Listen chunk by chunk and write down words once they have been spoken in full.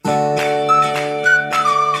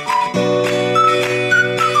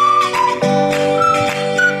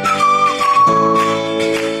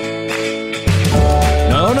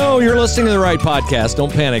listening to the right podcast.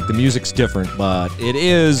 Don't panic. The music's different, but it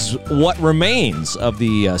is what remains of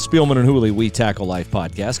the Spielman and Hooley We Tackle Life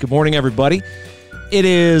podcast. Good morning, everybody. It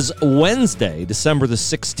is Wednesday, December the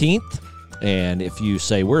 16th. And if you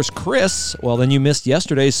say, where's Chris? Well, then you missed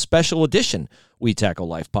yesterday's special edition We Tackle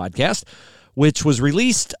Life podcast, which was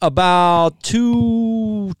released about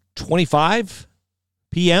 2:25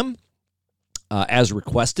 p.m. As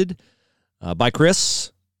requested by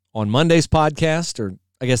Chris on Monday's podcast, or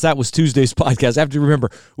I guess that was Tuesday's podcast. I have to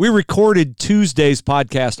remember, we recorded Tuesday's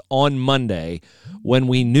podcast on Monday when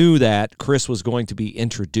we knew that Chris was going to be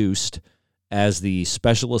introduced as the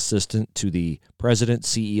special assistant to the president,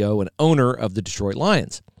 CEO, and owner of the Detroit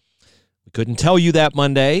Lions. We couldn't tell you that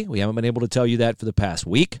Monday. We haven't been able to tell you that for the past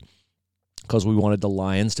week because we wanted the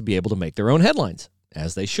Lions to be able to make their own headlines,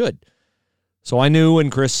 as they should. So I knew,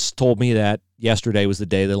 and Chris told me that yesterday was the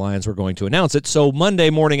day the Lions were going to announce it. So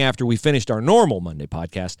Monday morning, after we finished our normal Monday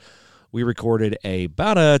podcast, we recorded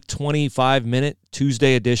about a 25-minute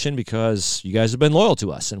Tuesday edition because you guys have been loyal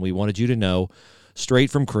to us, and we wanted you to know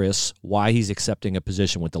straight from Chris why he's accepting a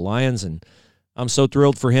position with the Lions, and I'm so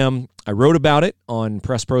thrilled for him. I wrote about it on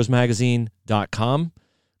PressProsMagazine.com.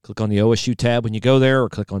 Click on the OSU tab when you go there, or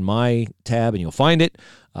click on my tab and you'll find it.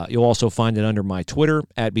 You'll also find it under my Twitter,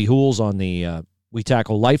 @BHools, on the We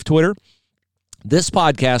Tackle Life Twitter. This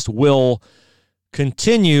podcast will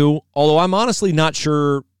continue, although I'm honestly not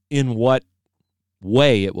sure in what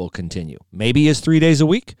way it will continue. Maybe it's 3 days a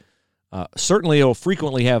week. Certainly it'll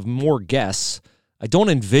frequently have more guests. I don't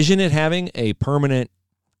envision it having a permanent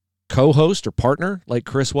co-host or partner like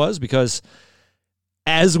Chris was, because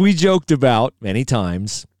as we joked about many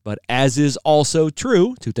times, but as is also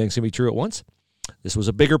true, two things can be true at once, this was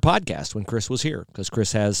a bigger podcast when Chris was here, because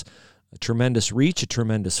Chris has a tremendous reach, a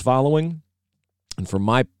tremendous following. And from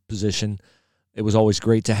my position, it was always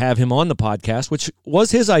great to have him on the podcast, which was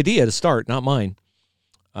his idea to start, not mine.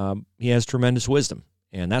 He has tremendous wisdom,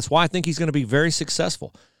 and that's why I think he's going to be very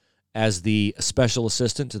successful as the special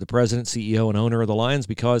assistant to the president, CEO, and owner of the Lions,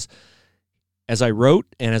 because as I wrote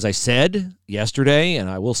and as I said yesterday, and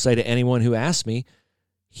I will say to anyone who asks me,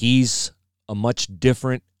 he's a much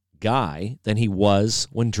different guy than he was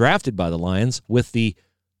when drafted by the Lions with the,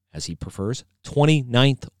 as he prefers,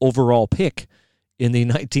 29th overall pick in the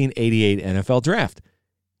 1988 NFL Draft.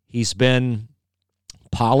 He's been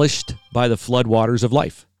polished by the floodwaters of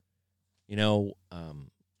life. You know,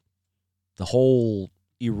 the whole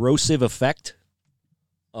erosive effect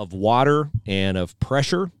of water and of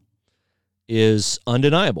pressure is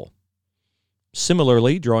undeniable.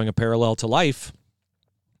 Similarly, drawing a parallel to life,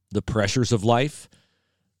 the pressures of life,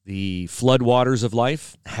 the floodwaters of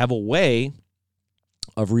life have a way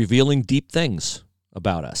of revealing deep things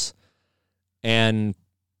about us. And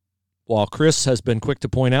while Chris has been quick to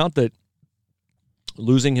point out that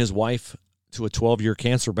losing his wife to a 12-year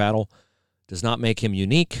cancer battle does not make him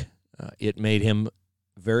unique, it made him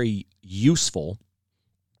very useful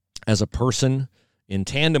as a person, in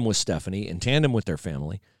tandem with Stephanie, in tandem with their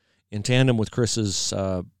family, in tandem with Chris's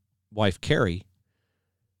wife, Carrie,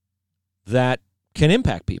 that can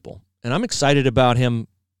impact people. And I'm excited about him.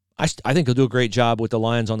 I think he'll do a great job with the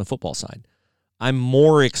Lions on the football side. I'm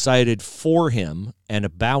more excited for him and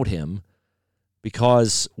about him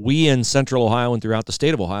because we in Central Ohio and throughout the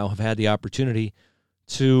state of Ohio have had the opportunity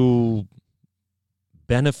to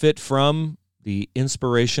benefit from the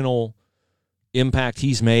inspirational impact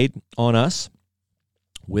he's made on us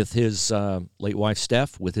with his late wife,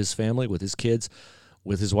 Steph, with his family, with his kids,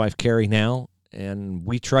 with his wife, Carrie, now. And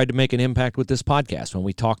we tried to make an impact with this podcast. When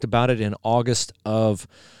we talked about it in August of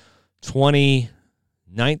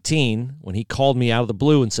 2019, when he called me out of the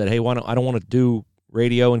blue and said, hey, I don't want to do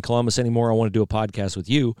radio in Columbus anymore. I want to do a podcast with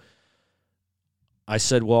you. I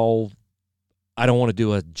said, well, I don't want to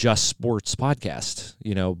do a just sports podcast,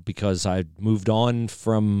 because I moved on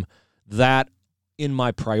from that in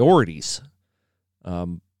my priorities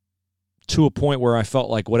to a point where I felt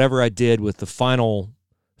like whatever I did with the final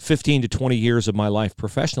 15 to 20 years of my life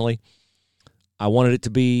professionally, I wanted it to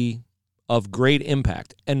be of great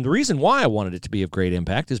impact. And the reason why I wanted it to be of great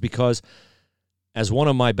impact is because as one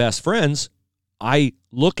of my best friends, I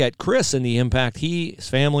look at Chris and the impact he, his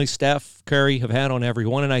family, Steph, Carrie have had on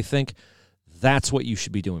everyone, and I think that's what you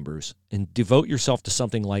should be doing, Bruce, and devote yourself to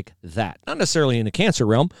something like that. Not necessarily in the cancer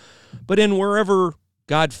realm, but in wherever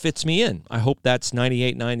God fits me in. I hope that's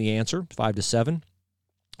 98.9 The Answer, 5 to 7,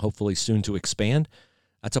 hopefully soon to expand.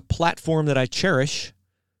 That's a platform that I cherish,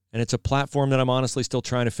 and it's a platform that I'm honestly still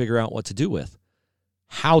trying to figure out what to do with,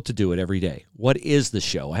 how to do it every day. What is the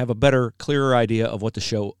show? I have a better, clearer idea of what the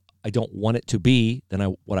show I don't want it to be than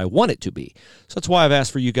what I want it to be. So that's why I've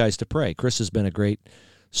asked for you guys to pray. Chris has been a great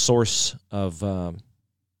source of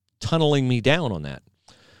tunneling me down on that.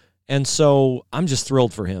 And so I'm just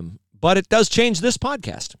thrilled for him. But it does change this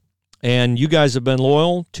podcast. And you guys have been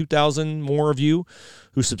loyal, 2,000 more of you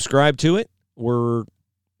who subscribe to it. We're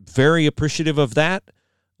very appreciative of that.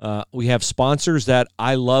 We have sponsors that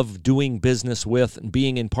I love doing business with and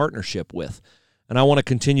being in partnership with. And I want to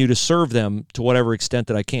continue to serve them to whatever extent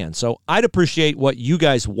that I can. So I'd appreciate what you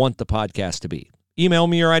guys want the podcast to be. Email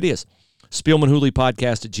me your ideas.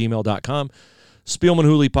 SpielmanHooleyPodcast@gmail.com.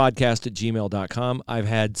 SpielmanHooleyPodcast@gmail.com. I've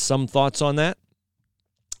had some thoughts on that.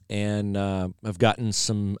 And I've gotten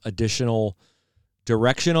some additional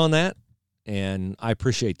direction on that. And I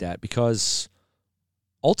appreciate that because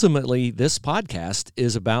ultimately this podcast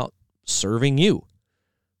is about serving you,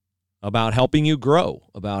 about helping you grow,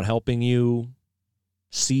 about helping you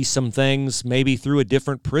see some things maybe through a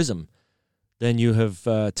different prism than you have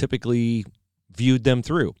typically viewed them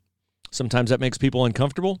through. Sometimes that makes people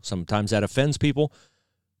uncomfortable. Sometimes that offends people.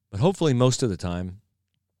 But hopefully most of the time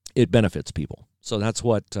it benefits people. So that's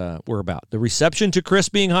what we're about. The reception to Chris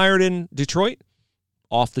being hired in Detroit,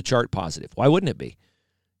 off the chart positive. Why wouldn't it be?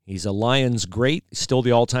 He's a Lions great, still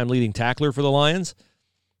the all-time leading tackler for the Lions,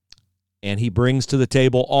 and he brings to the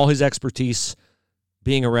table all his expertise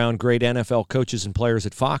being around great NFL coaches and players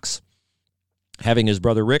at Fox, having his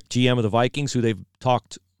brother Rick, GM of the Vikings, who they've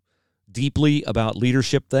talked deeply about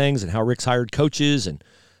leadership things and how Rick's hired coaches and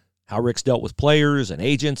how Rick's dealt with players and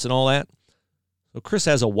agents and all that. So Chris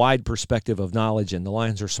has a wide perspective of knowledge, and the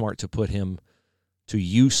Lions are smart to put him to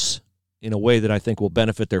use in a way that I think will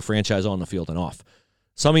benefit their franchise on the field and off.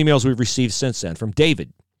 Some emails we've received since then from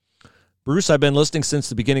David. Bruce, I've been listening since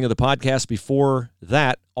the beginning of the podcast. Before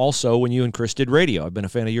that, also when you and Chris did radio. I've been a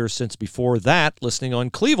fan of yours since before that, listening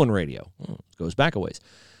on Cleveland radio. Goes back a ways.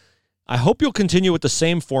 I hope you'll continue with the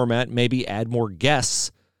same format, maybe add more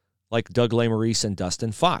guests like Doug Lesmerises and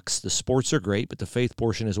Dustin Fox. The sports are great, but the faith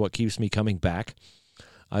portion is what keeps me coming back.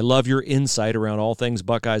 I love your insight around all things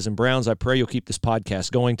Buckeyes and Browns. I pray you'll keep this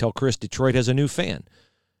podcast going. Tell Chris Detroit has a new fan.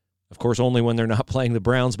 Of course, only when they're not playing the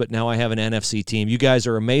Browns, but now I have an NFC team. You guys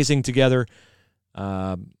are amazing together.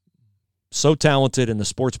 So talented, and the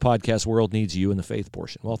sports podcast world needs you in the faith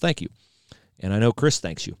portion. Well, thank you. And I know Chris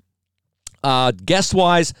thanks you.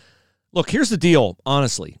 Guest-wise, look, here's the deal,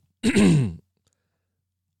 honestly.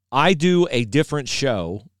 I do a different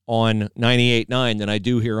show on 98.9 than I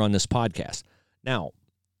do here on this podcast. Now,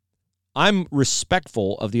 I'm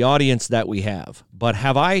respectful of the audience that we have, but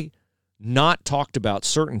have I not talked about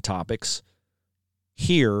certain topics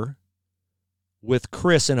here with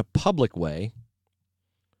Chris in a public way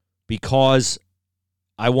because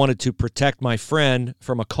I wanted to protect my friend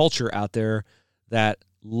from a culture out there that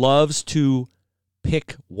loves to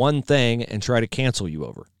pick one thing and try to cancel you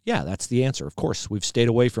over? Yeah, that's the answer. Of course, we've stayed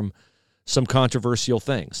away from some controversial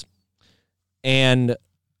things. And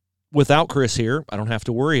without Chris here, I don't have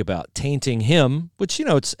to worry about tainting him, which, you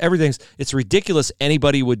know, it's ridiculous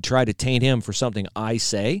anybody would try to taint him for something I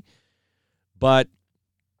say, but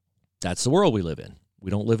that's the world we live in. We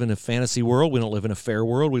don't live in a fantasy world. We don't live in a fair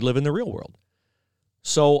world. We live in the real world.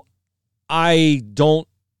 So I don't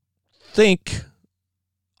think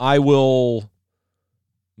I will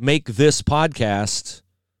make this podcast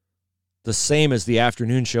the same as the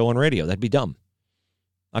afternoon show on radio. That'd be dumb.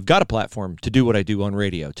 I've got a platform to do what I do on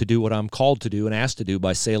radio, to do what I'm called to do and asked to do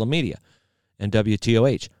by Salem Media and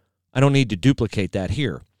WTOH. I don't need to duplicate that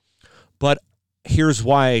here. But here's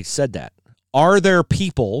why I said that. Are there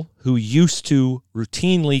people who used to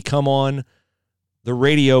routinely come on the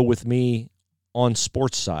radio with me on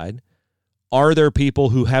sports side? Are there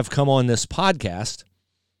people who have come on this podcast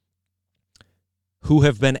who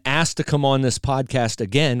have been asked to come on this podcast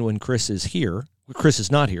again when Chris is here? Chris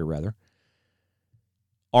is not here, rather.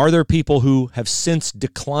 Are there people who have since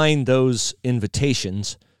declined those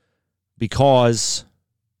invitations because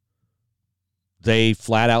they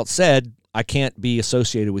flat out said, I can't be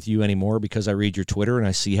associated with you anymore because I read your Twitter and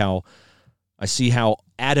I see how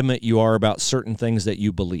adamant you are about certain things that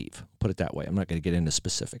you believe? Put it that way. I'm not going to get into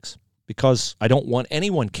specifics because I don't want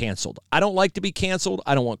anyone canceled. I don't like to be canceled.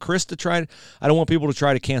 I don't want I don't want people to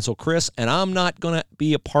try to cancel Chris, and I'm not going to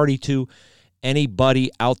be a party to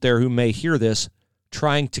anybody out there who may hear this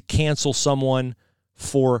trying to cancel someone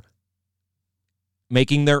for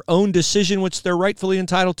making their own decision, which they're rightfully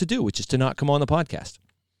entitled to do, which is to not come on the podcast.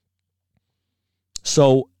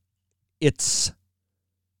 So it's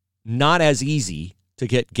not as easy to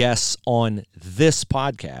get guests on this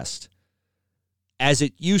podcast as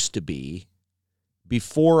it used to be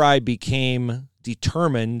before I became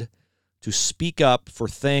determined to speak up for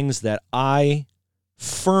things that I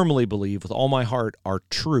firmly believe with all my heart are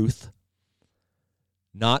truth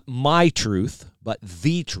not my truth, but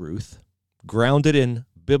the truth, grounded in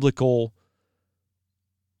biblical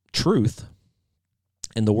truth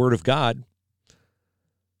and the Word of God,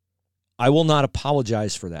 I will not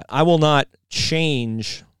apologize for that. I will not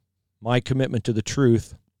change my commitment to the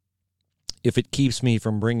truth if it keeps me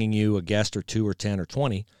from bringing you a guest or 2 or 10 or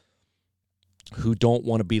 20 who don't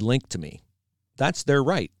want to be linked to me. That's their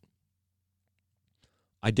right.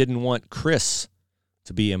 I didn't want Chris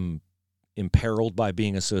to be imperiled by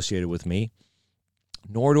being associated with me,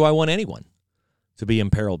 nor do I want anyone to be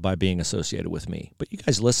imperiled by being associated with me. But you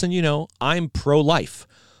guys listen, you know, I'm pro-life,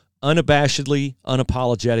 unabashedly,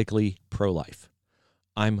 unapologetically pro-life.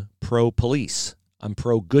 I'm pro-police. I'm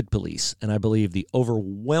pro-good police, and I believe the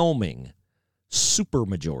overwhelming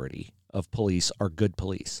supermajority of police are good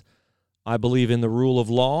police. I believe in the rule of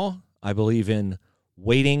law. I believe in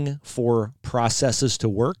waiting for processes to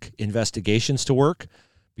work, investigations to work,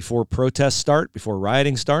 before protests start, before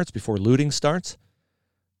rioting starts, before looting starts.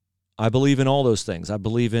 I believe in all those things. I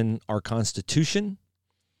believe in our Constitution,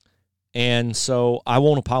 and so I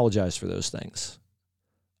won't apologize for those things.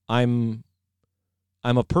 I'm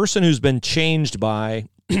a person who's been changed by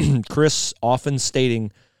Chris often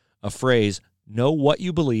stating a phrase, know what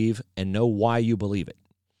you believe and know why you believe it.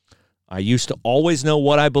 I used to always know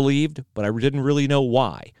what I believed, but I didn't really know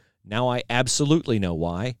why. Now I absolutely know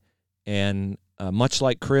why. And much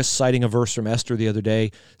like Chris citing a verse from Esther the other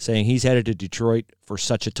day, saying he's headed to Detroit for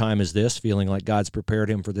such a time as this, feeling like God's prepared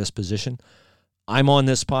him for this position, I'm on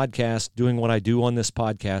this podcast, doing what I do on this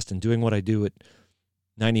podcast and doing what I do at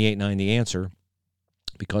 98.9 The Answer,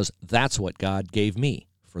 because that's what God gave me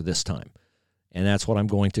for this time. And that's what I'm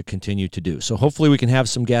going to continue to do. So hopefully we can have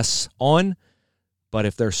some guests on, but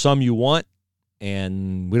if there's some you want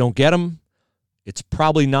and we don't get them, it's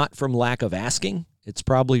probably not from lack of asking. It's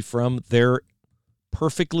probably from their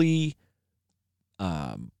perfectly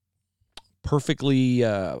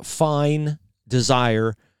fine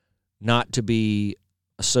desire not to be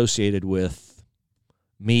associated with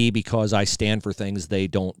me because I stand for things they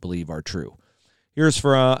don't believe are true. Here's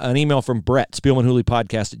for an email from Brett,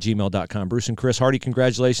 SpielmanHooleyPodcast@gmail.com. Bruce and Chris Hardy,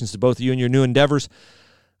 congratulations to both of you and your new endeavors.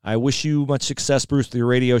 I wish you much success, Bruce, with your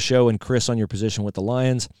radio show, and Chris on your position with the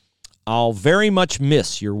Lions. I'll very much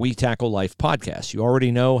miss your We Tackle Life podcast. You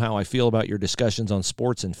already know how I feel about your discussions on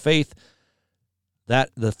sports and faith. That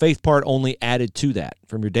the faith part only added to that.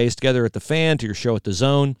 From your days together at the Fan to your show at the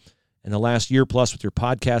Zone, and the last year plus with your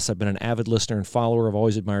podcasts, I've been an avid listener and follower. I've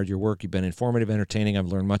always admired your work. You've been informative, entertaining. I've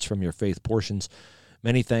learned much from your faith portions.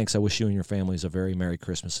 Many thanks. I wish you and your families a very Merry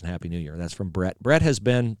Christmas and Happy New Year. That's from Brett. Brett has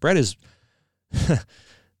been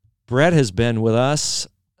with us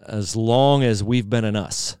as long as we've been in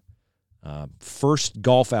us. First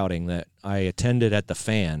golf outing that I attended at the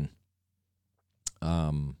Fan,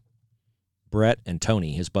 Brett and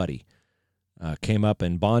Tony, his buddy, came up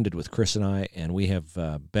and bonded with Chris and I, and we have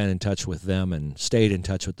been in touch with them and stayed in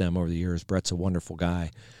touch with them over the years. Brett's a wonderful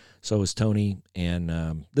guy. So is Tony,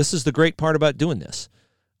 and this is the great part about doing this.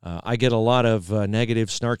 I get a lot of negative,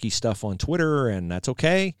 snarky stuff on Twitter, and that's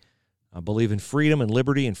okay. I believe in freedom and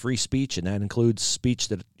liberty and free speech, and that includes speech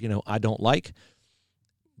that, I don't like.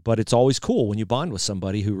 But it's always cool when you bond with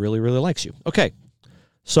somebody who really, really likes you. Okay,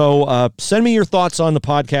 so send me your thoughts on the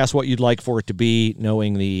podcast, what you'd like for it to be,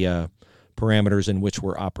 knowing the parameters in which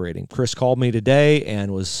we're operating. Chris called me today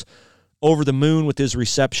and was over the moon with his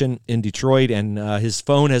reception in Detroit, and his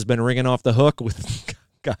phone has been ringing off the hook with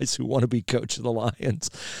guys who want to be coach of the Lions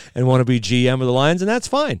and want to be GM of the Lions, and that's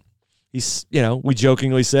fine. He's, we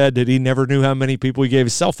jokingly said that he never knew how many people he gave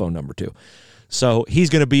his cell phone number to. So he's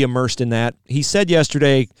going to be immersed in that. He said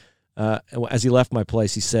yesterday, as he left my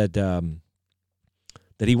place, he said that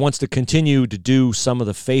he wants to continue to do some of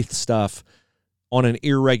the faith stuff on an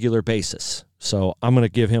irregular basis. So I'm going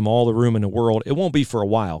to give him all the room in the world. It won't be for a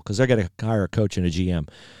while because I got to hire a coach and a GM,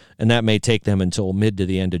 and that may take them until mid to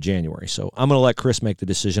the end of January. So I'm going to let Chris make the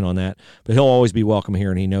decision on that, but he'll always be welcome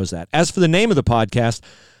here, and he knows that. As for the name of the podcast,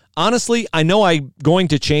 honestly, I know I'm going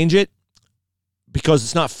to change it because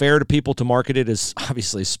it's not fair to people to market it as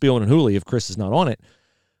obviously Spielman and Hooley if Chris is not on it.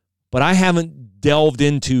 But I haven't delved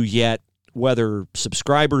into yet whether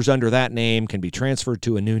subscribers under that name can be transferred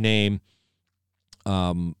to a new name,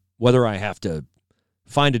 whether I have to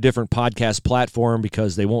find a different podcast platform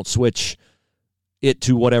because they won't switch it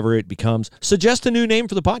to whatever it becomes. Suggest a new name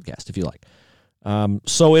for the podcast if you like.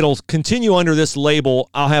 So it'll continue under this label.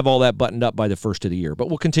 I'll have all that buttoned up by the first of the year. But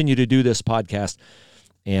we'll continue to do this podcast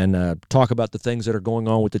and talk about the things that are going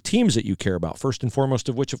on with the teams that you care about. First and foremost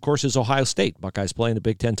of which, of course, is Ohio State. Buckeyes playing the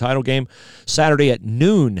Big Ten title game Saturday at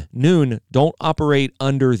noon. Don't operate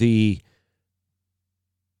under the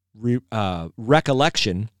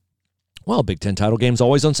recollection, well, Big Ten title game's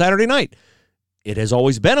always on Saturday night. It has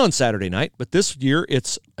always been on Saturday night, but this year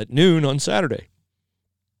it's at noon on Saturday.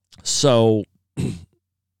 So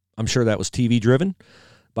I'm sure that was TV driven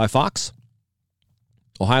by Fox.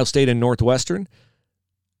 Ohio State and Northwestern.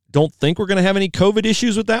 Don't think we're going to have any COVID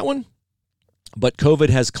issues with that one, but COVID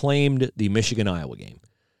has claimed the Michigan-Iowa game.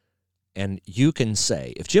 And you can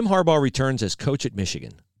say, if Jim Harbaugh returns as coach at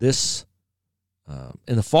Michigan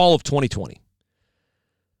in the fall of 2020,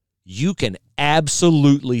 you can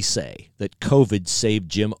absolutely say that COVID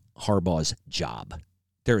saved Jim Harbaugh's job.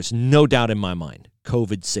 There is no doubt in my mind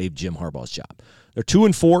COVID saved Jim Harbaugh's job. They're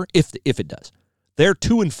 2-4 if it does. They're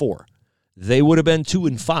 2-4. They would have been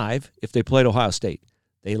 2-5 if they played Ohio State.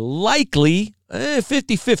 They likely,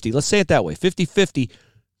 50-50, let's say it that way, 50-50,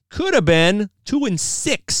 could have been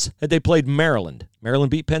 2-6 had they played Maryland.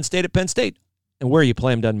 Maryland beat Penn State at Penn State. And where you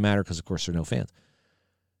play them doesn't matter because, of course, there are no fans.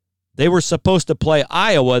 They were supposed to play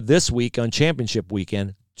Iowa this week on championship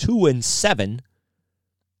weekend, 2-7.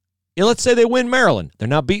 Let's say they win Maryland. They're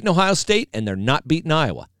not beating Ohio State, and they're not beating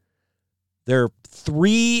Iowa. They're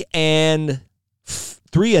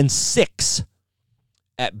 3-6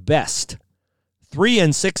 at best.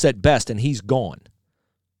 3-6 at best, and he's gone.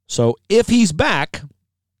 So if he's back,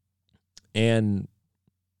 and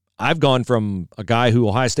I've gone from a guy who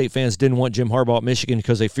Ohio State fans didn't want Jim Harbaugh at Michigan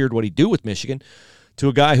because they feared what he'd do with Michigan, to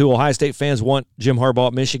a guy who Ohio State fans want Jim Harbaugh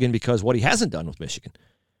at Michigan because what he hasn't done with Michigan.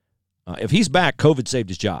 If he's back, COVID saved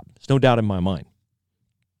his job. There's no doubt in my mind.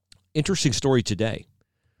 Interesting story today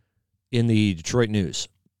in the Detroit News.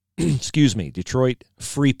 Detroit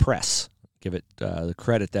Free Press. Give it the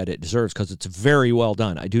credit that it deserves because it's very well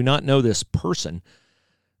done. I do not know this person.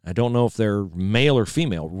 I don't know if they're male or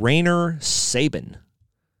female. Rainer Sabin.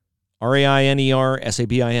 Rainer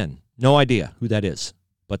Sabin. No idea who that is.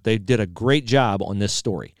 But they did a great job on this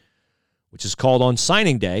story, which is called On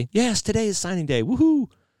Signing Day. Yes, today is signing day. Woohoo!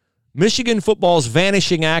 Michigan football's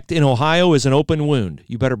vanishing act in Ohio is an open wound.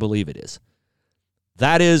 You better believe it is.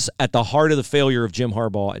 That is at the heart of the failure of Jim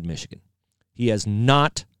Harbaugh at Michigan. He has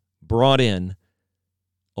not brought in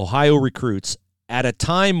Ohio recruits at a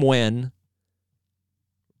time when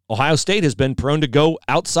Ohio State has been prone to go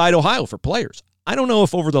outside Ohio for players. I don't know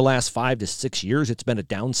if over the last 5 to 6 years it's been a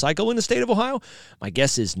down cycle in the state of Ohio. My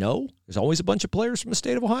guess is no. There's always a bunch of players from the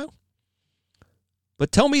state of Ohio.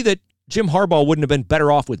 But tell me that Jim Harbaugh wouldn't have been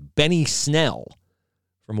better off with Benny Snell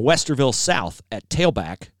from Westerville South at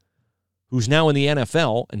tailback, who's now in the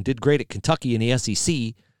NFL and did great at Kentucky in the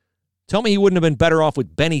SEC. Tell me he wouldn't have been better off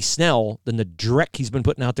with Benny Snell than the dreck he's been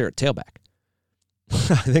putting out there at tailback.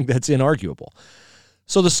 I think that's inarguable.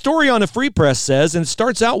 So the story on the Free Press says, and it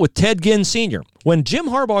starts out with Ted Ginn Sr. When Jim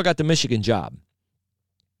Harbaugh got the Michigan job,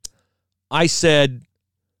 I said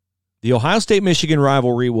the Ohio State-Michigan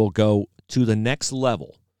rivalry will go to the next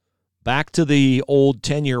level, back to the old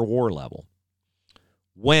 10-year war level,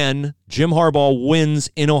 when Jim Harbaugh wins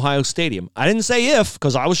in Ohio Stadium. I didn't say if,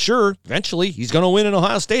 because I was sure eventually he's going to win in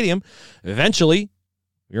Ohio Stadium. Eventually,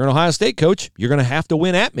 you're an Ohio State coach, you're going to have to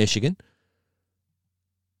win at Michigan.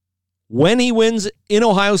 When he wins in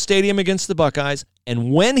Ohio Stadium against the Buckeyes,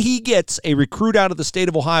 and when he gets a recruit out of the state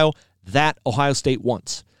of Ohio that Ohio State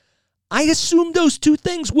wants. I assumed those two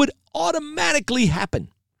things would automatically happen.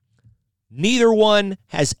 Neither one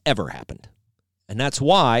has ever happened. And that's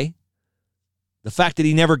why the fact that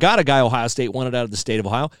he never got a guy Ohio State wanted out of the state of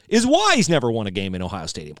Ohio is why he's never won a game in Ohio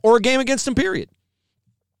Stadium or a game against him, period.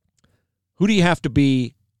 Who do you have to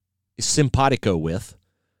be simpatico with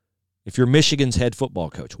if you're Michigan's head football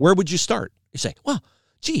coach? Where would you start? You say, well,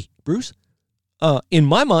 gee, Bruce, in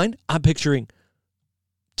my mind, I'm picturing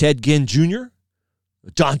Ted Ginn Jr.,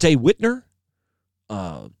 Dante Whitner,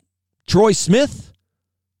 Troy Smith,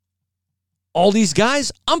 all these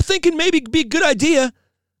guys. I'm thinking maybe it'd be a good idea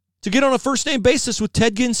to get on a first-name basis with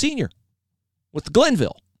Ted Ginn Sr., with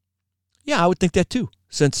Glenville. Yeah, I would think that too,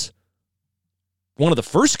 since one of the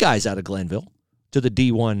first guys out of Glenville to the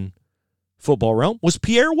D1 football realm was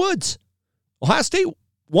Pierre Woods. Ohio State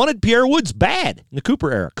wanted Pierre Woods bad in the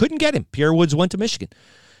Cooper era. Couldn't get him. Pierre Woods went to Michigan.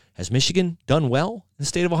 Has Michigan done well in the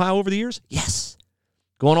state of Ohio over the years? Yes.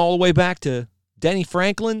 Going all the way back to Denny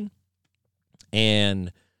Franklin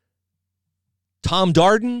and Tom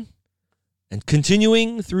Darden and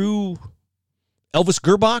continuing through Elvis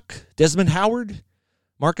Gerbach, Desmond Howard,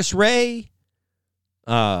 Marcus Ray,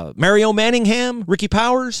 Mario Manningham, Ricky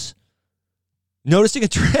Powers. Noticing a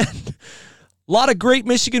trend. A lot of great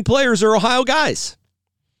Michigan players are Ohio guys.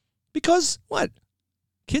 Because, what?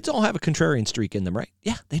 Kids all have a contrarian streak in them, right?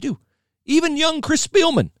 Yeah, they do. Even young Chris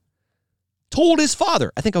Spielman told his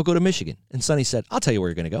father, I think I'll go to Michigan. And Sonny said, I'll tell you where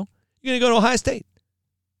you're going to go. You're going to go to Ohio State.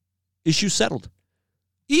 issue settled.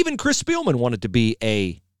 Even Chris Spielman wanted to be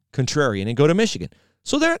a contrarian and go to Michigan.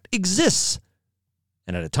 So that exists.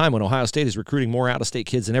 And at a time when Ohio State is recruiting more out-of-state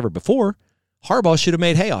kids than ever before, Harbaugh should have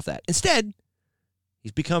made hay off that. Instead,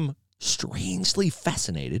 he's become strangely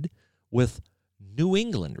fascinated with New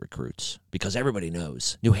England recruits because everybody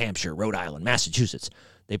knows New Hampshire, Rhode Island, Massachusetts,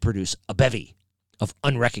 they produce a bevy of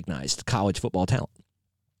unrecognized college football talent.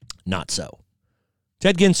 Not so.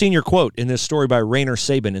 Ted Ginn Sr. quote in this story by Rainer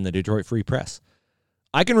Sabin in the Detroit Free Press.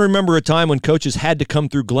 I can remember a time when coaches had to come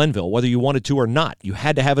through Glenville, whether you wanted to or not. You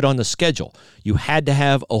had to have it on the schedule. You had to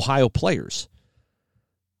have Ohio players.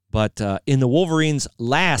 But in the Wolverines'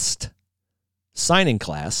 last signing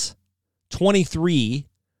class, 23,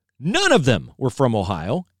 none of them were from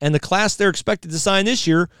Ohio. And the class they're expected to sign this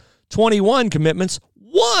year, 21 commitments,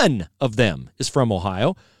 one of them is from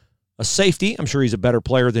Ohio. A safety, I'm sure he's a better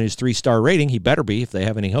player than his 3-star rating. He better be if they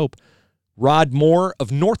have any hope. Rod Moore of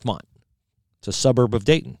Northmont. It's a suburb of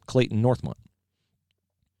Dayton, Clayton, Northmont.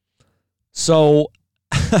 So,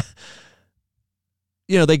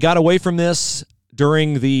 they got away from this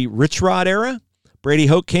during the Rich Rod era. Brady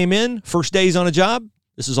Hoke came in, first day he's on a job.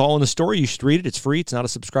 This is all in the story. You should read it. It's free. It's not a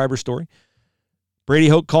subscriber story. Brady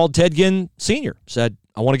Hoke called Ted Ginn Sr., said,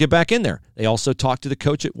 I want to get back in there. They also talked to the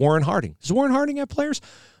coach at Warren Harding. Does Warren Harding have players?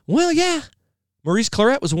 Well, yeah. Maurice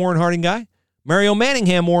Clarett was a Warren Harding guy. Mario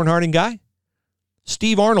Manningham, Warren Harding guy.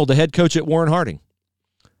 Steve Arnold, the head coach at Warren Harding.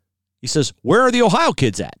 He says, where are the Ohio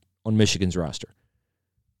kids at on Michigan's roster?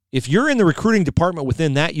 If you're in the recruiting department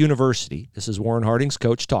within that university, this is Warren Harding's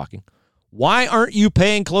coach talking, why aren't you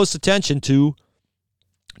paying close attention to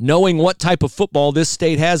knowing what type of football this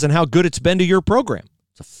state has and how good it's been to your program?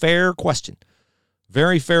 It's a fair question.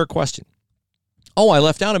 Very fair question. Oh, I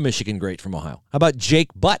left out a Michigan great from Ohio. How about Jake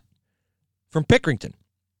Butt from Pickerington?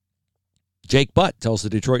 Jake Butt tells the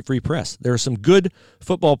Detroit Free Press, there are some good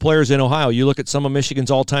football players in Ohio. You look at some of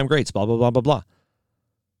Michigan's all-time greats, blah, blah, blah, blah, blah.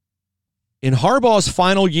 In Harbaugh's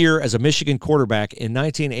final year as a Michigan quarterback in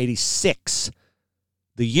 1986,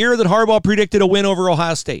 the year that Harbaugh predicted a win over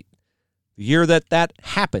Ohio State, the year that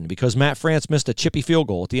happened because Matt France missed a chippy field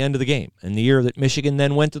goal at the end of the game, and the year that Michigan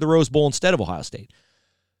then went to the Rose Bowl instead of Ohio State,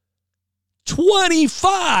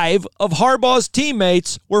 25 of Harbaugh's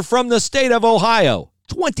teammates were from the state of Ohio.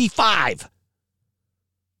 25.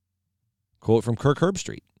 Quote from Kirk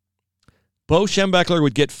Herbstreit. Bo Schembechler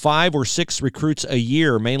would get 5 or 6 recruits a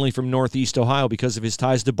year, mainly from Northeast Ohio, because of his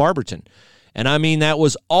ties to Barberton. And I mean, that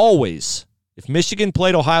was always, if Michigan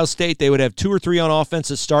played Ohio State, they would have 2 or 3 on offense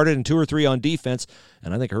that started and 2 or 3 on defense.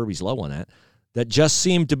 And I think Herbie's low on that. That just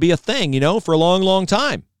seemed to be a thing, for a long, long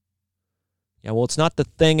time. Yeah, well, it's not the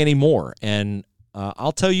thing anymore. And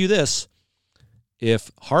I'll tell you this.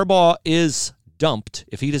 If Harbaugh is dumped,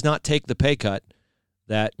 if he does not take the pay cut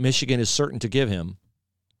that Michigan is certain to give him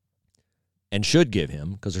and should give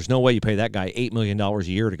him, because there's no way you pay that guy $8 million a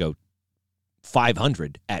year to go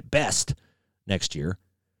 $500 at best next year,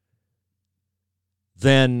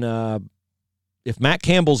 then if Matt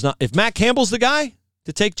Campbell's the guy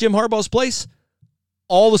to take Jim Harbaugh's place,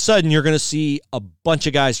 all of a sudden you're going to see a bunch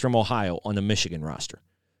of guys from Ohio on the Michigan roster.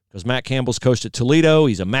 Because Matt Campbell's coached at Toledo.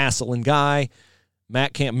 He's a Massillon guy.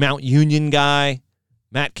 Mount Union guy.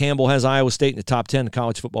 Matt Campbell has Iowa State in the top 10 in the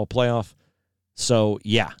college football playoff. So,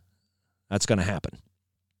 yeah, that's going to happen.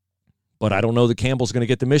 But I don't know that Campbell's going to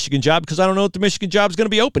get the Michigan job because I don't know if the Michigan job is going to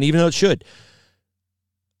be open, even though it should.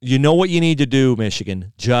 You know what you need to do,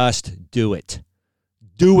 Michigan. Just do it.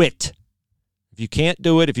 Do it. If you can't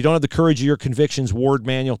do it, if you don't have the courage of your convictions, Ward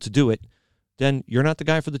Manuel, to do it, then you're not the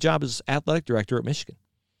guy for the job as athletic director at Michigan.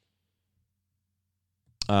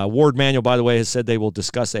 Ward Manuel, by the way, has said they will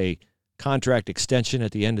discuss a contract extension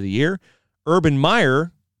at the end of the year. Urban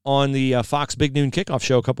Meyer on the Fox Big Noon Kickoff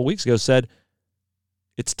show a couple weeks ago said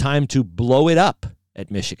it's time to blow it up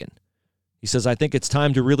at Michigan. He says, I think it's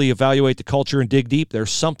time to really evaluate the culture and dig deep.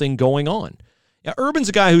 There's something going on. Yeah, Urban's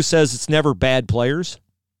a guy who says it's never bad players.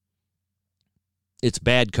 It's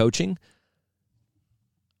bad coaching.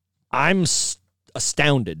 I'm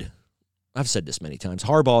astounded. I've said this many times.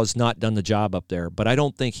 Harbaugh's not done the job up there, but I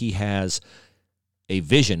don't think he has a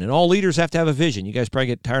vision. And all leaders have to have a vision. You guys probably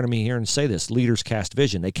get tired of me hearing say this. Leaders cast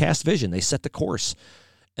vision. They cast vision. They set the course.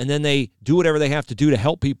 And then they do whatever they have to do to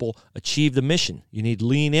help people achieve the mission. You need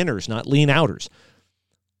lean inners, not lean outers.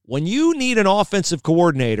 When you need an offensive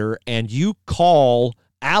coordinator and you call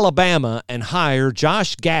Alabama and hire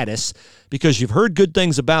Josh Gaddis because you've heard good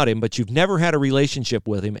things about him, but you've never had a relationship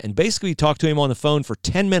with him, and basically talk to him on the phone for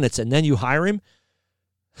 10 minutes and then you hire him,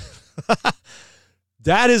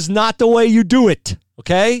 that is not the way you do it,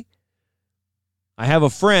 okay? I have a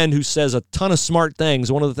friend who says a ton of smart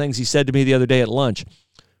things. One of the things he said to me the other day at lunch,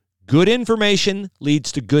 Good information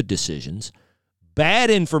leads to good decisions. Bad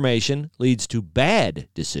information leads to bad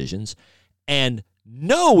decisions. And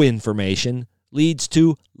no information leads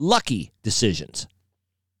to lucky decisions.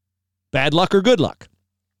 Bad luck or good luck.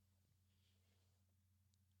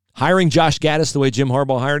 Hiring Josh Gattis the way Jim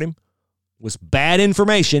Harbaugh hired him was bad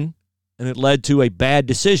information, and it led to a bad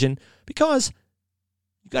decision because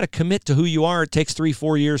you've got to commit to who you are. It takes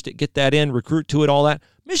 3-4 years to get that in, recruit to it, all that.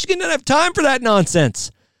 Michigan doesn't have time for that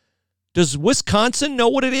nonsense. Does Wisconsin know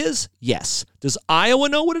what it is? Yes. Does Iowa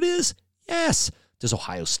know what it is? Yes. Does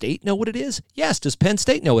Ohio State know what it is? Yes. Does Penn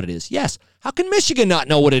State know what it is? Yes. How can Michigan not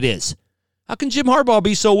know what it is? How can Jim Harbaugh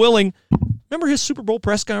be so willing? Remember his Super Bowl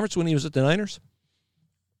press conference when he was at the Niners?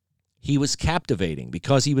 He was captivating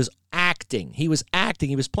because he was acting. He was acting.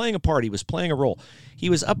 He was playing a part. He was playing a role. He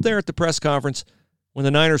was up there at the press conference when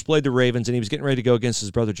the Niners played the Ravens, and he was getting ready to go against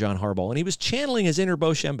his brother John Harbaugh, and he was channeling his inner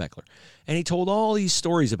Bo Schembechler. And he told all these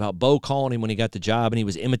stories about Bo calling him when he got the job, and he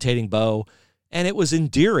was imitating Bo. And it was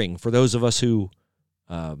endearing for those of us who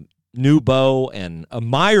knew Bo and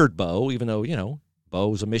admired Bo, even though, you know, Bo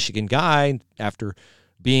was a Michigan guy after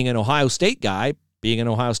being an Ohio State guy, being an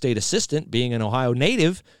Ohio State assistant, being an Ohio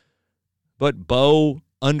native. But Bo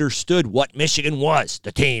understood what Michigan was.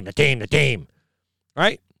 The team.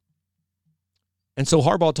 Right? And so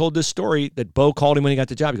Harbaugh told this story that Bo called him when he got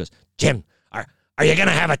the job. He goes, Jim, are you going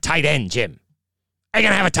to have a tight end, Jim? Are you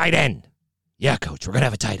going to have a tight end? Yeah, Coach, we're going to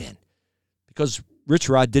have a tight end. Because Rich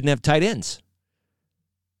Rod didn't have tight ends.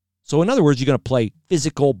 So in other words, you're going to play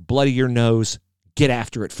physical, bloody your nose, get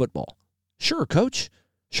after it football. Sure, Coach.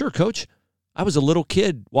 I was a little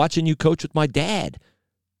kid watching you coach with my dad.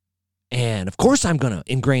 And, of course, I'm going to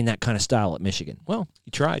ingrain that kind of style at Michigan. Well,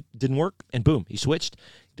 he tried. Didn't work. And, boom, he switched.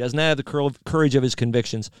 He doesn't have the courage of his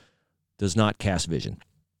convictions. Does not cast vision.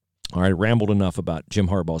 All right, rambled enough about Jim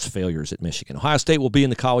Harbaugh's failures at Michigan. Ohio State will be in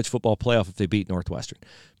the college football playoff if they beat Northwestern.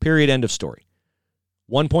 Period, end of story.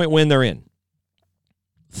 1-point win, they're in.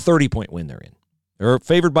 30-point win, they're in. They're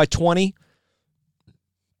favored by 20.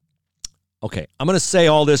 Okay, I'm going to say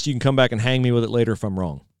all this. You can come back and hang me with it later if I'm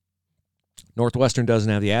wrong. Northwestern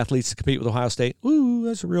doesn't have the athletes to compete with Ohio State. Ooh,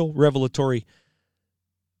 that's a real revelatory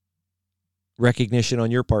recognition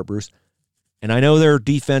on your part, Bruce. And I know their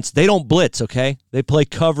defense, they don't blitz, okay? They play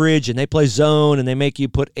coverage and they play zone and they make you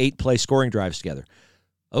put 8-play scoring drives together.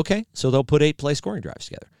 Okay, so they'll put 8-play scoring drives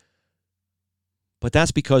together. But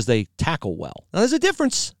that's because they tackle well. Now, there's a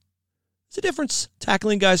difference. There's a difference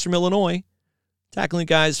tackling guys from Illinois, tackling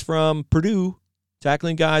guys from Purdue,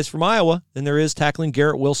 tackling guys from Iowa than there is tackling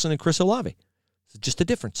Garrett Wilson and Chris Olave. It's just a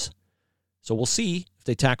difference. So we'll see if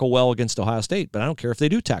they tackle well against Ohio State, but I don't care if they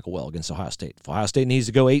do tackle well against Ohio State. If Ohio State needs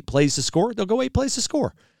to go 8 plays to score, they'll go 8 plays to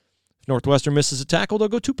score. If Northwestern misses a tackle, they'll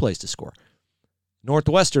go 2 plays to score.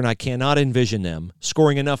 Northwestern, I cannot envision them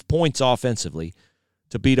scoring enough points offensively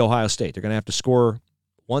to beat Ohio State. They're going to have to score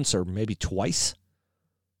once or maybe twice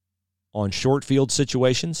on short field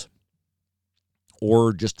situations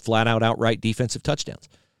or just flat-out outright defensive touchdowns.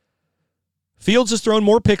 Fields has thrown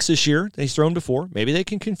more picks this year than he's thrown before. Maybe they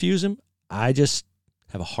can confuse him. I just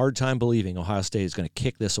have a hard time believing Ohio State is going to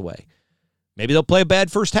kick this away. Maybe they'll play a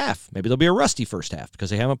bad first half. Maybe they'll be a rusty first half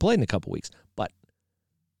because they haven't played in a couple weeks. But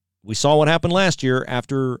we saw what happened last year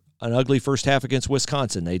after an ugly first half against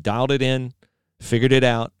Wisconsin. They dialed it in, figured it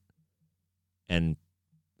out, and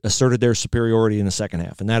asserted their superiority in the second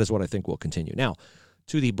half. And that is what I think will continue. Now,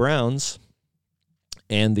 to the Browns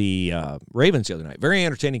and the Ravens the other night. Very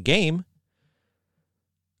entertaining game.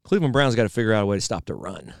 Cleveland Browns got to figure out a way to stop the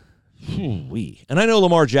run. And I know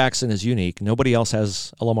Lamar Jackson is unique. Nobody else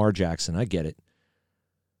has a Lamar Jackson. I get it.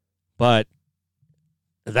 But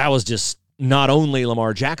that was just not only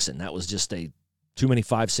Lamar Jackson. That was just too many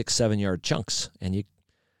 5, 6, 7-yard chunks. And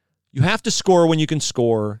you have to score when you can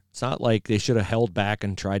score. It's not like they should have held back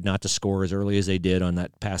and tried not to score as early as they did on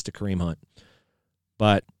that pass to Kareem Hunt.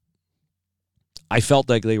 But I felt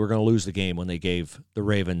like they were going to lose the game when they gave the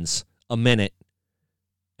Ravens a minute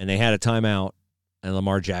and they had a timeout and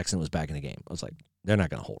Lamar Jackson was back in the game. I was like, they're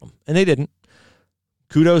not going to hold him. And they didn't.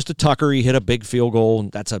 Kudos to Tucker. He hit a big field goal,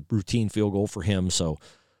 and that's a routine field goal for him. So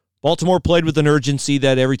Baltimore played with an urgency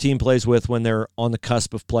that every team plays with when they're on the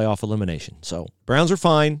cusp of playoff elimination. So Browns are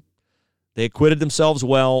fine. They acquitted themselves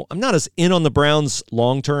well. I'm not as in on the Browns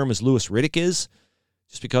long-term as Louis Riddick is,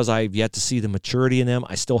 just because I've yet to see the maturity in them.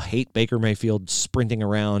 I still hate Baker Mayfield sprinting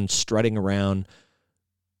around, strutting around,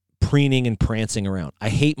 preening and prancing around. I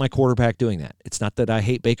hate my quarterback doing that. It's not that I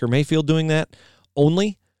hate Baker Mayfield doing that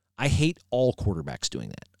only. I hate all quarterbacks doing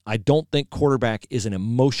that. I don't think quarterback is an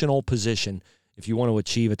emotional position if you want to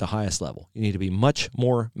achieve at the highest level. You need to be much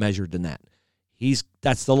more measured than that.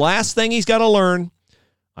 That's the last thing he's got to learn.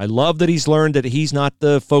 I love that he's learned that he's not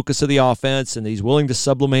the focus of the offense and he's willing to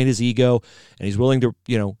sublimate his ego and he's willing to,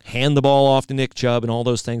 hand the ball off to Nick Chubb and all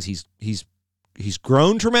those things. He's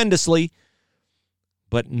grown tremendously,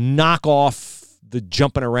 but knock off the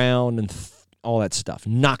jumping around and all that stuff.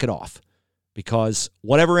 Knock it off, because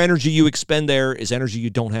whatever energy you expend there is energy you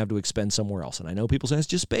don't have to expend somewhere else. And I know people say it's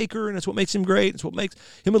just Baker and it's what makes him great. It's what makes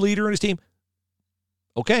him a leader in his team.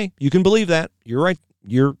 Okay, you can believe that. You're right.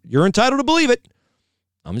 You're entitled to believe it.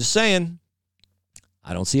 I'm just saying,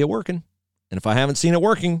 I don't see it working. And if I haven't seen it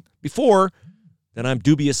working before, then I'm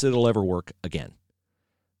dubious it'll ever work again.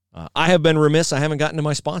 I have been remiss. I haven't gotten to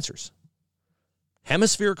my sponsors.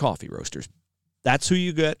 Hemisphere Coffee Roasters. That's who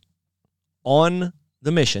you get on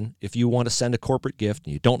the mission if you want to send a corporate gift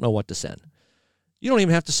and you don't know what to send. You don't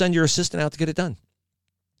even have to send your assistant out to get it done.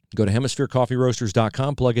 Go to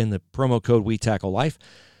hemispherecoffeeroasters.com, plug in the promo code WeTackleLife.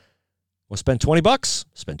 Well, spend $20.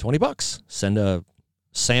 Spend $20. Send a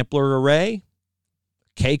sampler array,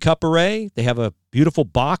 K-cup array. They have a beautiful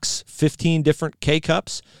box, 15 different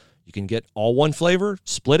K-cups. You can get all one flavor,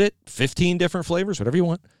 split it, 15 different flavors, whatever you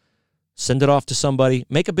want. Send it off to somebody.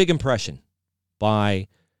 Make a big impression by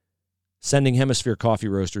sending Hemisphere Coffee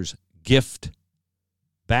Roasters gift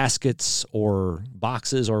baskets or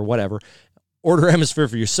boxes or whatever. Order Hemisphere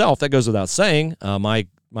for yourself. That goes without saying. My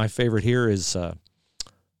favorite here is the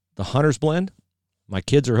Hunter's Blend. My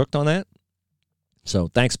kids are hooked on that. So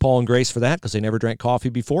thanks, Paul and Grace, for that, because they never drank coffee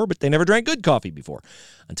before, but they never drank good coffee before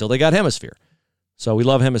until they got Hemisphere. So we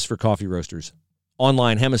love Hemisphere Coffee Roasters.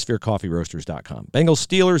 Online, hemispherecoffeeroasters.com. Bengals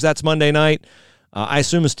Steelers, that's Monday night. I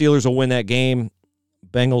assume the Steelers will win that game.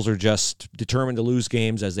 Bengals are just determined to lose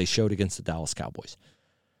games, as they showed against the Dallas Cowboys.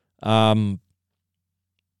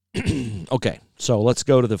 Okay, so let's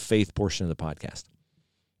go to the faith portion of the podcast.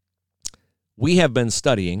 We have been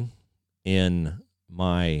studying in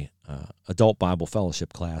my adult Bible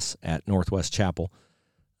fellowship class at Northwest Chapel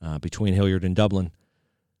between Hilliard and Dublin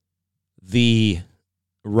the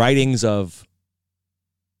writings of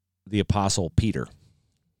the Apostle Peter.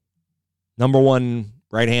 Number one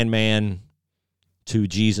right-hand man to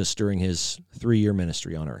Jesus during his 3-year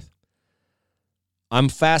ministry on earth. I'm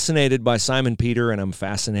fascinated by Simon Peter, and I'm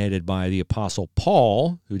fascinated by the Apostle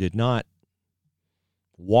Paul, who did not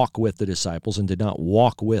walk with the disciples and did not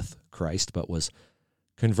walk with Christ, but was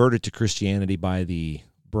converted to Christianity by the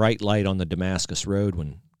bright light on the Damascus Road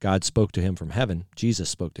when God spoke to him from heaven. Jesus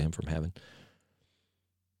spoke to him from heaven.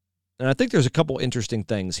 And I think there's a couple interesting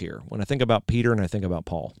things here when I think about Peter and I think about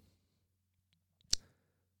Paul.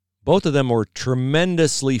 Both of them were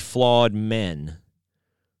tremendously flawed men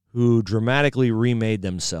who dramatically remade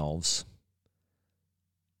themselves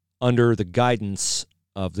under the guidance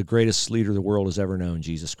of the greatest leader the world has ever known,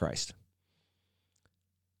 Jesus Christ.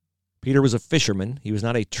 Peter was a fisherman. He was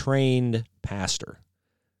not a trained pastor.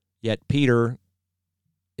 Yet Peter,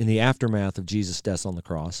 in the aftermath of Jesus' death on the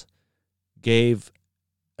cross, gave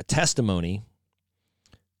a testimony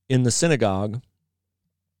in the synagogue,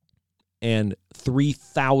 and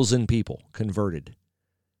 3,000 people converted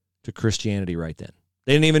to Christianity right then.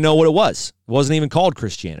 They didn't even know what it was. It wasn't even called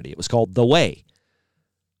Christianity. It was called the Way.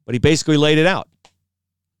 But he basically laid it out.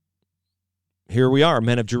 Here we are,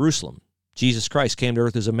 men of Jerusalem. Jesus Christ came to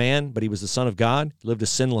earth as a man, but he was the Son of God. He lived a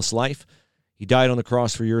sinless life. He died on the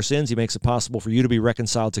cross for your sins. He makes it possible for you to be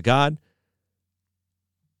reconciled to God.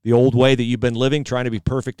 The old way that you've been living, trying to be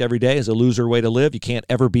perfect every day, is a loser way to live. You can't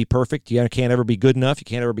ever be perfect. You can't ever be good enough. You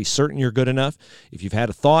can't ever be certain you're good enough. If you've had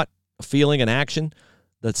a thought, a feeling, an action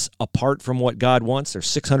that's apart from what God wants, there's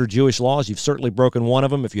 600 Jewish laws. You've certainly broken one of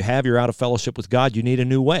them. If you have, you're out of fellowship with God. You need a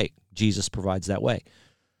new way. Jesus provides that way.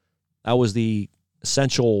 That was the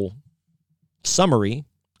essential summary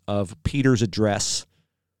of Peter's address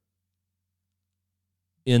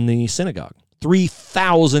in the synagogue.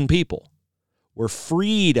 3,000 people were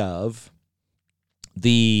freed of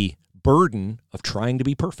the burden of trying to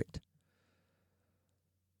be perfect.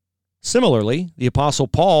 Similarly, the Apostle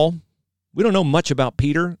Paul, we don't know much about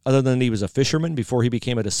Peter other than he was a fisherman before he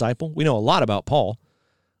became a disciple. We know a lot about Paul.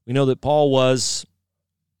 We know that Paul was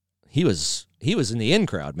in the in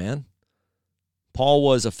crowd, man. Paul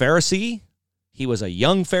was a Pharisee. He was a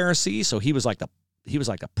young Pharisee, so he was like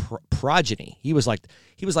a progeny. He was like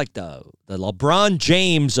the LeBron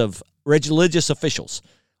James of religious officials,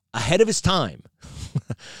 ahead of his time.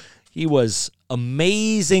 He was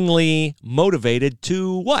amazingly motivated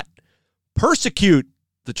to what? Persecute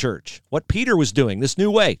the church. What Peter was doing, this new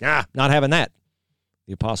way. Not having that.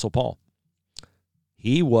 The Apostle Paul.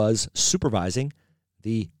 He was supervising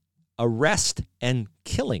the arrest and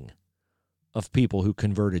killing of people who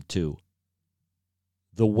converted to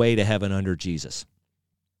the way to heaven under Jesus.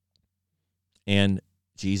 And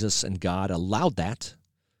Jesus and God allowed that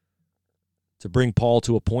to bring Paul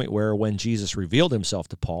to a point where when Jesus revealed himself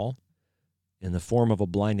to Paul in the form of a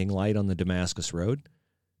blinding light on the Damascus Road,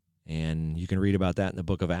 and you can read about that in the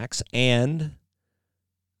book of Acts, and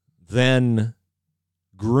then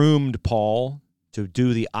groomed Paul to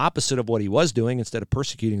do the opposite of what he was doing instead of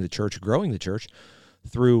persecuting the church, growing the church,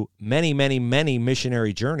 through many, many, many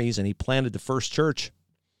missionary journeys, and he planted the first church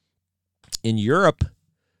in Europe,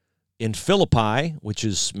 in Philippi, which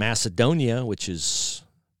is Macedonia, which is,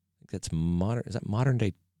 I think that's modern, is that modern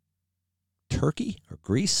day Turkey or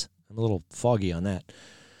Greece? I'm a little foggy on that.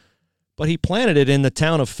 But he planted it in the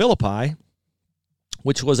town of Philippi,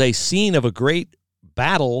 which was a scene of a great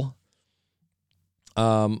battle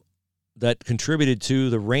that contributed to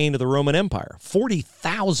the reign of the Roman Empire.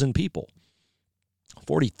 40,000 people,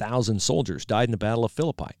 40,000 soldiers died in the Battle of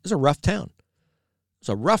Philippi. It was a rough town. It was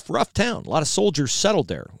a rough town. A lot of soldiers settled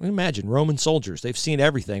there. Imagine Roman soldiers. They've seen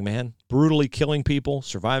everything, man. Brutally killing people,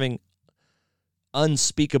 surviving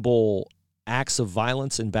unspeakable acts of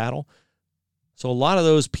violence in battle. So a lot of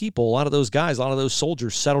those people, a lot of those guys, a lot of those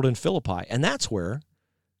soldiers settled in Philippi. And that's where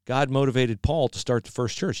God motivated Paul to start the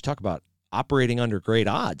first church. Talk about operating under great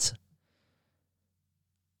odds.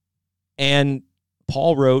 And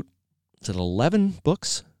Paul wrote, is it 11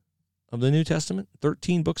 books of the New Testament?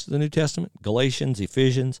 13 books of the New Testament? Galatians,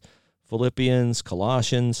 Ephesians, Philippians,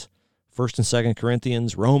 Colossians, 1st and 2nd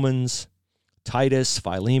Corinthians, Romans, Titus,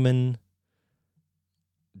 Philemon.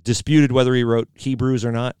 Disputed whether he wrote Hebrews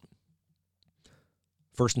or not.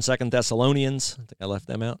 1st and 2nd Thessalonians. I think I left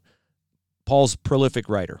them out. Paul's a prolific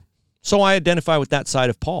writer. So I identify with that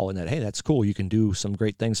side of Paul and that, hey, that's cool. You can do some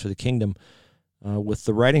great things for the kingdom with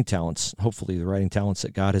the writing talents, hopefully the writing talents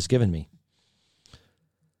that God has given me.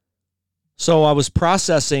 So I was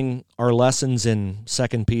processing our lessons in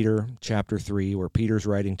 2 Peter chapter 3, where Peter's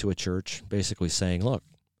writing to a church, basically saying, look,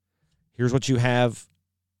 here's what you have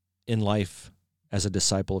in life as a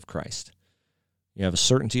disciple of Christ. You have a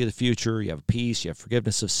certainty of the future, you have peace, you have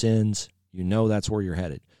forgiveness of sins, you know that's where you're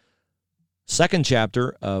headed. Second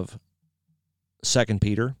chapter of 2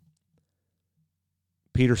 Peter,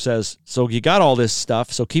 Peter says, so you got all this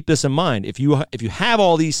stuff, so keep this in mind. If you have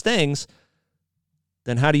all these things,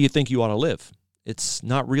 then how do you think you ought to live? It's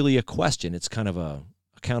not really a question. It's kind of a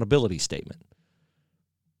accountability statement.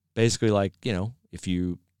 Basically like, if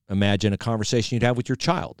you imagine a conversation you'd have with your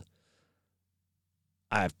child.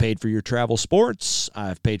 I've paid for your travel sports.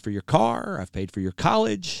 I've paid for your car. I've paid for your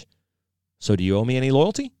college. So do you owe me any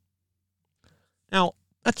loyalty? Now,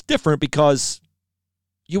 that's different because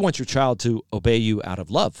you want your child to obey you out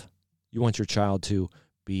of love. You want your child to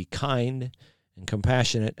be kind and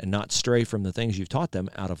compassionate and not stray from the things you've taught them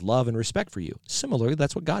out of love and respect for you. Similarly,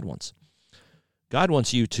 that's what God wants. God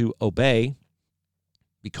wants you to obey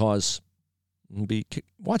because,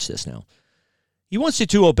 watch this now. He wants you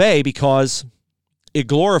to obey because it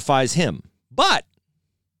glorifies him. But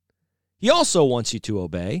he also wants you to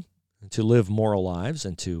obey and to live moral lives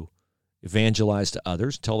and to evangelize to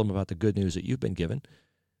others, tell them about the good news that you've been given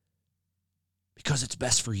because it's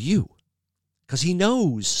best for you. Because he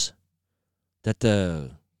knows that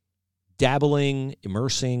the dabbling,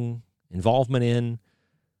 immersing, involvement in,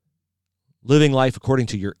 living life according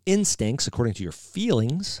to your instincts, according to your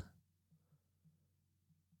feelings,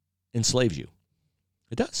 enslaves you.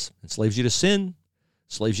 It does. Enslaves you to sin,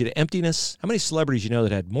 enslaves you to emptiness. How many celebrities you know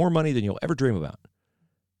that had more money than you'll ever dream about?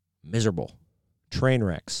 Miserable. Train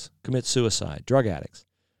wrecks, commit suicide, drug addicts.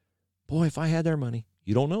 Boy, if I had their money,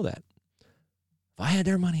 you don't know that. If I had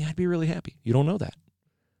their money, I'd be really happy. You don't know that.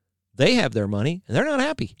 They have their money, and they're not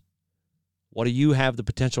happy. What do you have the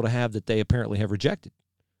potential to have that they apparently have rejected?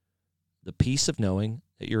 The peace of knowing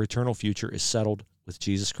that your eternal future is settled with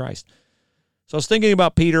Jesus Christ. So I was thinking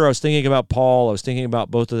about Peter, I was thinking about Paul, I was thinking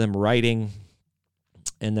about both of them writing,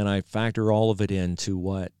 and then I factor all of it into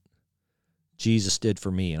what Jesus did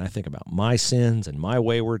for me. And I think about my sins and my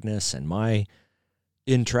waywardness and my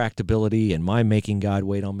intractability and my making God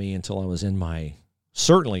wait on me until I was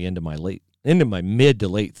certainly into my mid to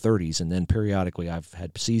late 30s. And then periodically I've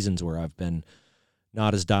had seasons where I've been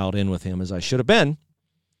not as dialed in with him as I should have been.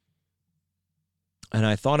 And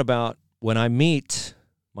I thought about when I meet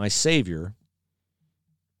my Savior,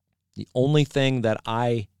 the only thing that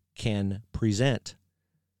I can present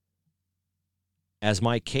as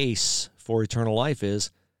my case for eternal life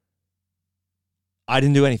is I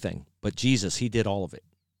didn't do anything, but Jesus, he did all of it.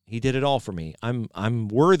 He did it all for me. I'm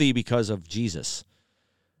worthy because of Jesus.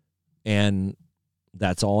 And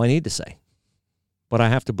that's all I need to say. But I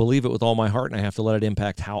have to believe it with all my heart, and I have to let it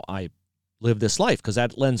impact how I live this life, because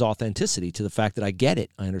that lends authenticity to the fact that I get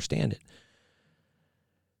it. I understand it.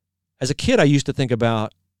 As a kid, I used to think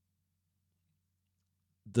about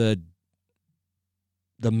the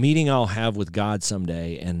meeting I'll have with God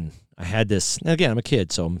someday, and I had this. Now again, I'm a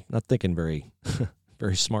kid, so I'm not thinking very,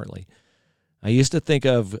 very smartly. I used to think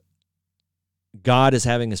of God as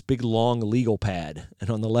having this big, long legal pad, and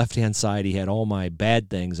on the left-hand side, he had all my bad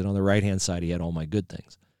things, and on the right-hand side, he had all my good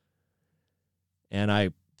things. And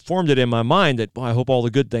I formed it in my mind that, I hope all the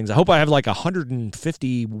good things, I hope I have like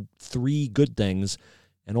 153 good things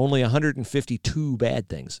and only 152 bad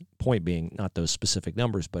things. Point being, not those specific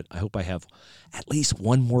numbers, but I hope I have at least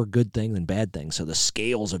one more good thing than bad things, so the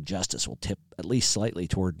scales of justice will tip at least slightly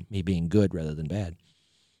toward me being good rather than bad.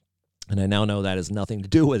 And I now know that has nothing to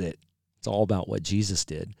do with it. It's all about what Jesus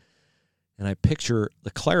did. And I picture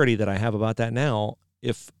the clarity that I have about that now.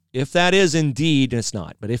 If that is indeed, and it's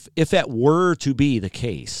not, but if that were to be the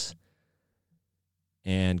case,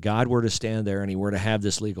 and God were to stand there and he were to have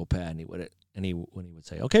this legal pad, when he would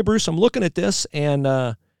say, okay, Bruce, I'm looking at this,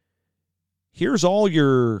 and here's all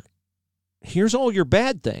your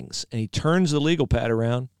bad things. And he turns the legal pad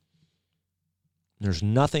around. There's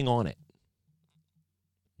nothing on it.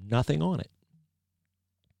 Nothing on it.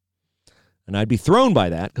 And I'd be thrown by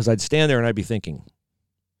that, because I'd stand there and I'd be thinking,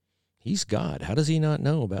 he's God. How does he not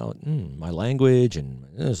know about my language? And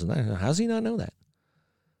this and that? How does he not know that?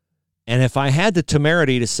 And if I had the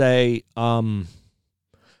temerity to say, are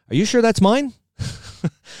you sure that's mine?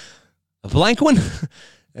 A blank one?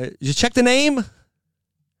 Did you check the name?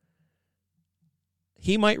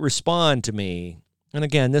 He might respond to me. And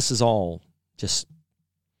again, this is all just,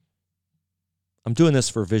 I'm doing this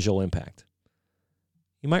for visual impact.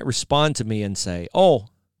 He might respond to me and say, oh,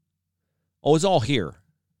 it's all here.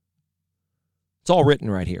 It's all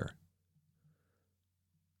written right here.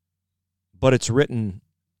 But it's written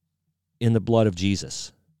in the blood of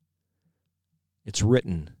Jesus. It's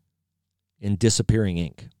written in disappearing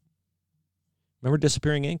ink. Remember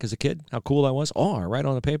disappearing ink as a kid? How cool that was? I write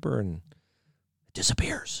on the paper and it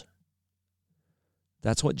disappears.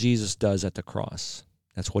 That's what Jesus does at the cross.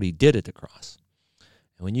 That's what he did at the cross.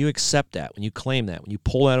 And when you accept that, when you claim that, when you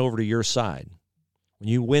pull that over to your side, when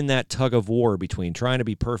you win that tug of war between trying to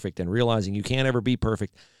be perfect and realizing you can't ever be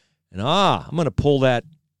perfect, and I'm going to pull that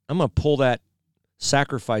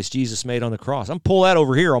sacrifice Jesus made on the cross. I'm going to pull that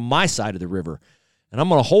over here on my side of the river, and I'm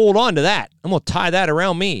going to hold on to that. I'm going to tie that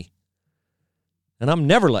around me, and I'm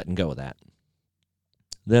never letting go of that.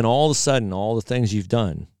 Then all of a sudden, all the things you've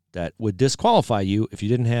done that would disqualify you if you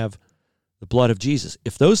didn't have the blood of Jesus,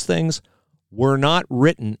 if those things were not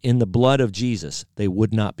written in the blood of Jesus, they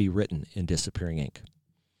would not be written in disappearing ink.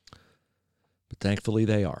 But thankfully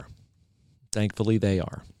they are. Thankfully they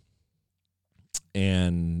are.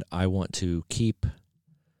 And I want to keep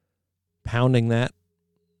pounding that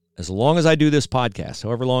as long as I do this podcast,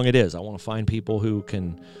 however long it is. I want to find people who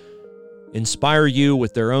can inspire you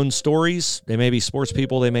with their own stories. They may be sports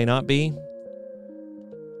people, they may not be.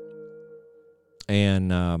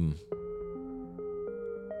 And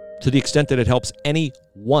to the extent that it helps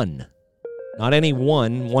anyone, not any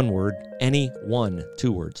one word, anyone,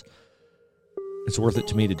 2 words, it's worth it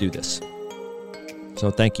to me to do this.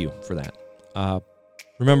 So thank you for that.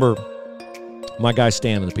 Remember, my guy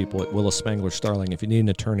Stan and the people at Willis Spangler Starling, if you need an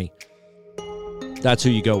attorney, that's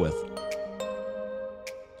who you go with.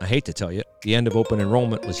 I hate to tell you, the end of open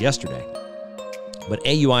enrollment was yesterday, but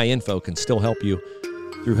AUI Info can still help you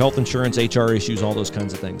through health insurance, HR issues, all those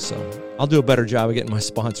kinds of things. So I'll do a better job of getting my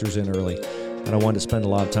sponsors in early. And I wanted to spend a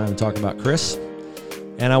lot of time talking about Chris.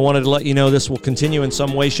 And I wanted to let you know this will continue in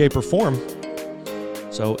some way, shape, or form.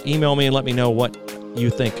 So email me and let me know what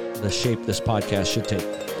you think the shape this podcast should take.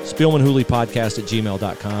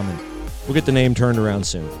 SpielmanHooleyPodcast@gmail.com, and we'll get the name turned around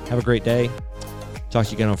soon. Have a great day. Talk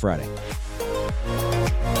to you again on Friday.